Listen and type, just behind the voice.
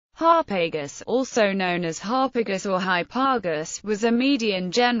Harpagus, also known as Harpagus or Hypagus, was a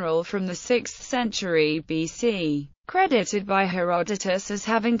Median general from the 6th century BC, credited by Herodotus as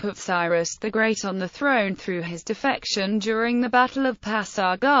having put Cyrus the Great on the throne through his defection during the Battle of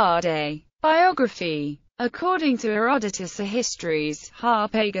Pasargadae. Biography. According to Herodotus' histories,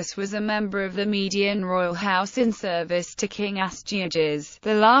 Harpagus was a member of the Median royal house in service to King Astyages,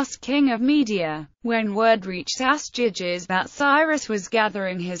 the last king of Media. When word reached Astyages that Cyrus was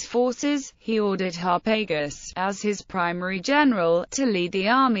gathering his forces, he ordered Harpagus, as his primary general, to lead the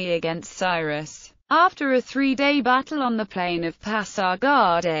army against Cyrus. After a 3-day battle on the plain of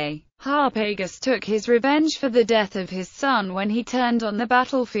Pasargadae, Harpagus took his revenge for the death of his son when he turned on the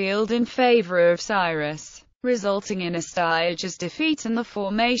battlefield in favor of Cyrus, resulting in Astyages' defeat and the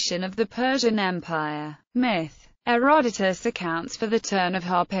formation of the Persian Empire. Myth. Herodotus accounts for the turn of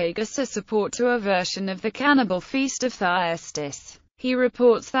Harpagus as support to a version of the cannibal feast of Thyestes. He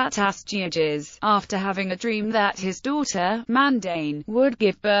reports that Astyages, after having a dream that his daughter, Mandane, would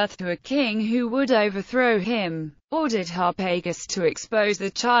give birth to a king who would overthrow him, ordered Harpagus to expose the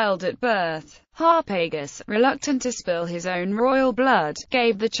child at birth. Harpagus, reluctant to spill his own royal blood,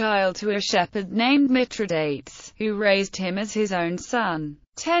 gave the child to a shepherd named Mithridates, who raised him as his own son.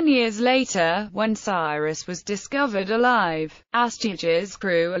 10 years later, when Cyrus was discovered alive, Astyages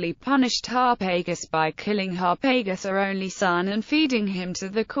cruelly punished Harpagus by killing Harpagus' only son and feeding him to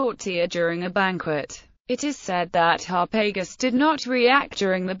the courtier during a banquet. It is said that Harpagus did not react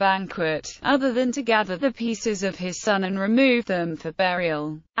during the banquet, other than to gather the pieces of his son and remove them for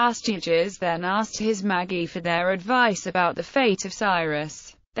burial. Astyages then asked his Magi for their advice about the fate of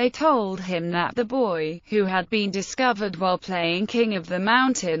Cyrus. They told him that the boy, who had been discovered while playing King of the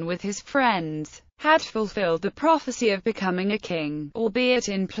Mountain with his friends, had fulfilled the prophecy of becoming a king, albeit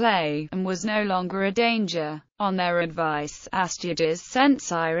in play, and was no longer a danger. On their advice, Astyages sent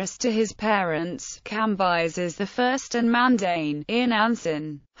Cyrus to his parents, Cambyses I and Mandane, in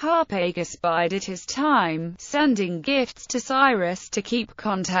Ansan. Harpagus bided his time, sending gifts to Cyrus to keep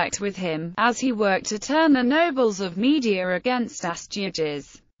contact with him, as he worked to turn the nobles of Media against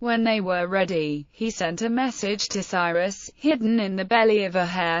Astyages. When they were ready, he sent a message to Cyrus, hidden in the belly of a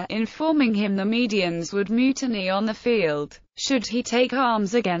hare, informing him the Medians would mutiny on the field, should he take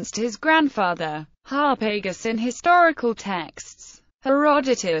arms against his grandfather. Harpagus in historical texts.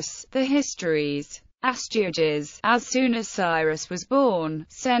 Herodotus, The Histories. Astyages, as soon as Cyrus was born,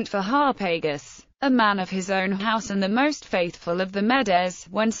 sent for Harpagus, a man of his own house and the most faithful of the Medes.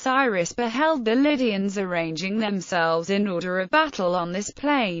 When Cyrus beheld the Lydians arranging themselves in order of battle on this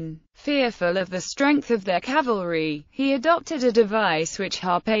plain, fearful of the strength of their cavalry, he adopted a device which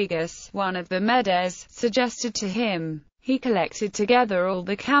Harpagus, one of the Medes, suggested to him. He collected together all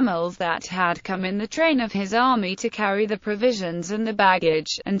the camels that had come in the train of his army to carry the provisions and the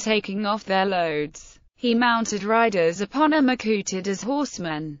baggage, and taking off their loads, he mounted riders upon them accoutred as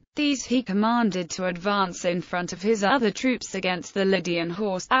horsemen. These he commanded to advance in front of his other troops against the Lydian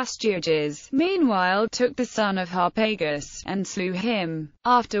horse. Astyages, meanwhile, took the son of Harpagus, and slew him,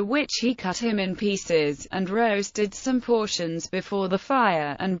 after which he cut him in pieces, and roasted some portions before the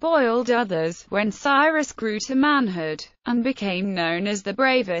fire, and boiled others. When Cyrus grew to manhood, and became known as the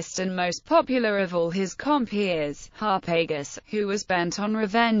bravest and most popular of all his compeers, Harpagus, who was bent on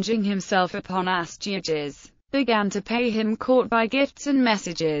revenging himself upon Astyages, began to pay him court by gifts and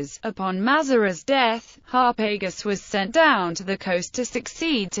messages. Upon Mazara's death, Harpagus was sent down to the coast to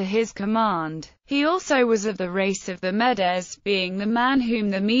succeed to his command. He also was of the race of the Medes, being the man whom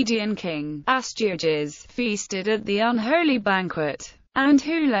the Median king, Astyages, feasted at the unholy banquet, and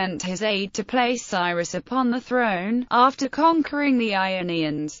who lent his aid to place Cyrus upon the throne. After conquering the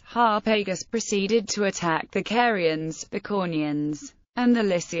Ionians, Harpagus proceeded to attack the Carians, the Cornians, and the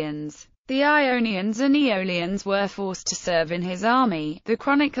Lycians. The Ionians and Aeolians were forced to serve in his army. The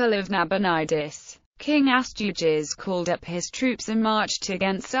Chronicle of Nabonidus. King Astyages called up his troops and marched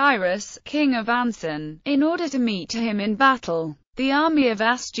against Cyrus, king of Ansan, in order to meet him in battle. The army of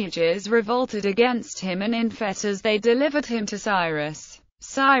Astyages revolted against him, and in fetters they delivered him to Cyrus.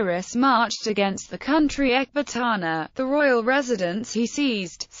 Cyrus marched against the country Ecbatana, the royal residence. He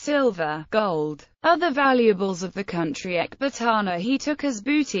seized silver, gold, other valuables of the country Ecbatana he took as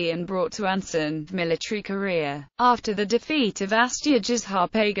booty and brought to Ansan. Military career. After the defeat of Astyages,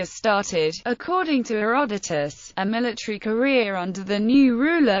 Harpagus started, according to Herodotus, a military career under the new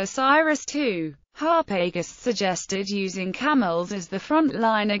ruler Cyrus II. Harpagus suggested using camels as the front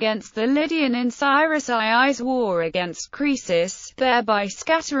line against the Lydian in Cyrus II's war against Croesus, thereby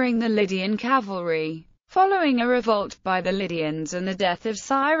scattering the Lydian cavalry. Following a revolt by the Lydians and the death of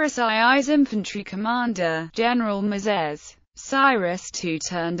Cyrus II's infantry commander, General Mazes, Cyrus II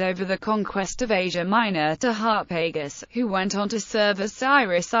turned over the conquest of Asia Minor to Harpagus, who went on to serve as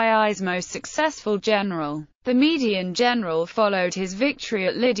Cyrus II's most successful general. The Median general followed his victory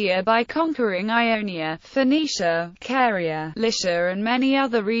at Lydia by conquering Ionia, Phoenicia, Caria, Lycia and many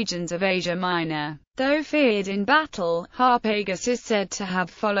other regions of Asia Minor. Though feared in battle, Harpagus is said to have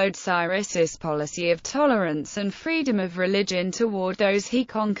followed Cyrus's policy of tolerance and freedom of religion toward those he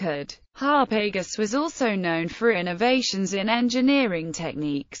conquered. Harpagus was also known for innovations in engineering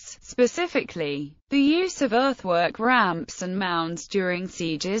techniques, specifically the use of earthwork ramps and mounds during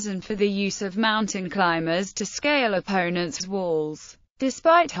sieges and for the use of mountain climbers to scale opponents' walls.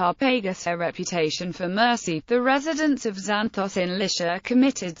 Despite Harpagus' reputation for mercy, the residents of Xanthos in Lycia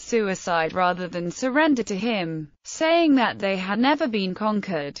committed suicide rather than surrender to him, saying that they had never been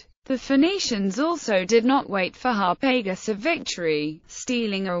conquered. The Phoenicians also did not wait for Harpagus' victory,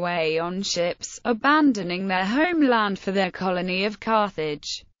 stealing away on ships, abandoning their homeland for their colony of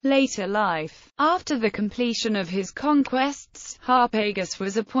Carthage. Later life. After the completion of his conquests, Harpagus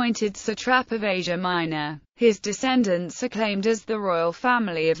was appointed satrap of Asia Minor. His descendants are claimed as the royal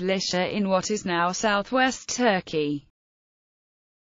family of Lycia in what is now southwest Turkey.